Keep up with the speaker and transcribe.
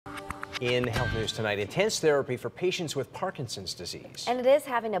In health news tonight, intense therapy for patients with Parkinson's disease. And it is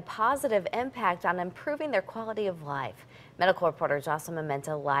having a positive impact on improving their quality of life. Medical reporter Jocelyn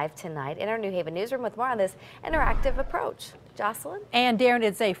Memento live tonight in our New Haven newsroom with more on this interactive approach. Jocelyn? And Darren,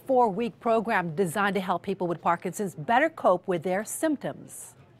 it's a 4-week program designed to help people with Parkinson's better cope with their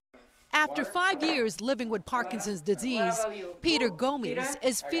symptoms. After 5 years living with Parkinson's disease, Peter Gomes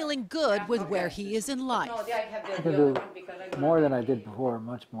is feeling good with where he is in life. I can do more than I did before,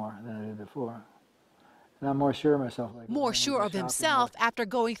 much more than I did before. And I'm more sure of myself. More sure of himself after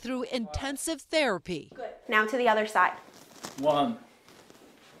going through intensive therapy. Now to the other side. 1,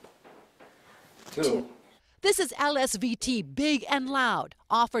 2. This is LSVT Big and Loud,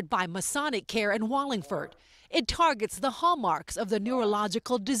 offered by Masonic Care in Wallingford. It targets the hallmarks of the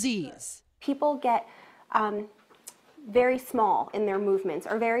neurological disease. People get very small in their movements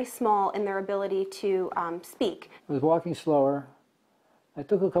or very small in their ability to speak. I was walking slower. I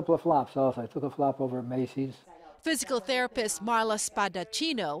took a couple of flops off. I took a flop over at Macy's. Physical therapist Marla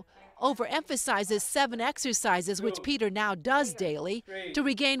Spadaccino overemphasizes 7 exercises which Peter now does daily to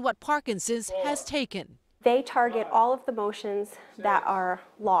regain what Parkinson's has taken. They target all of the motions that are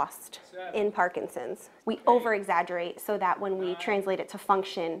lost in Parkinson's. We over-exaggerate so that when we translate it to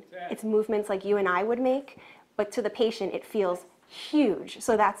function, it's movements like you and I would make, but to the patient it feels huge.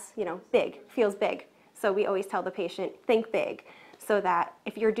 So that's, big, feels big. So we always tell the patient, think big, so that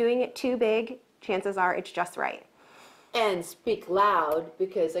if you're doing it too big, chances are it's just right. And speak loud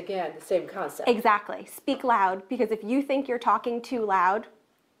because, again, the same concept. Exactly. Speak loud, because if you think you're talking too loud,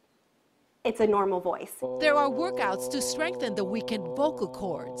 it's a normal voice. There are workouts to strengthen the weakened vocal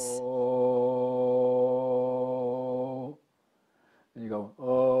cords. And you go,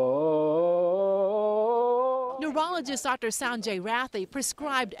 oh. Neurologist Dr. Sanjay Rathi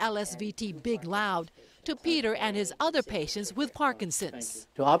prescribed LSVT Big Loud to Peter and his other patients with Parkinson's.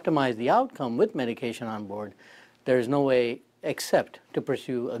 To optimize the outcome with medication on board, there is no way except to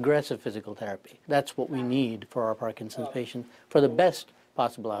pursue aggressive physical therapy. That's what we need for our Parkinson's patients for the best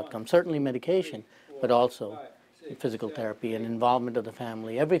possible outcome. Certainly medication, but also physical therapy and involvement of the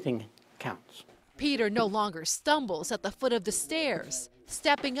family. Everything counts. Peter no longer stumbles at the foot of the stairs.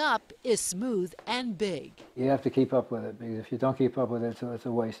 Stepping up is smooth and big. You have to keep up with it, because if you don't keep up with it, so it's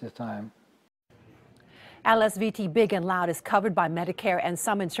a waste of time. LSVT Big and Loud is covered by Medicare and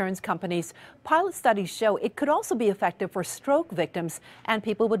some insurance companies. Pilot studies show it could also be effective for stroke victims and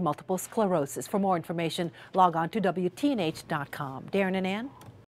people with multiple sclerosis. For more information, log on to WTNH.com. Darren and Ann?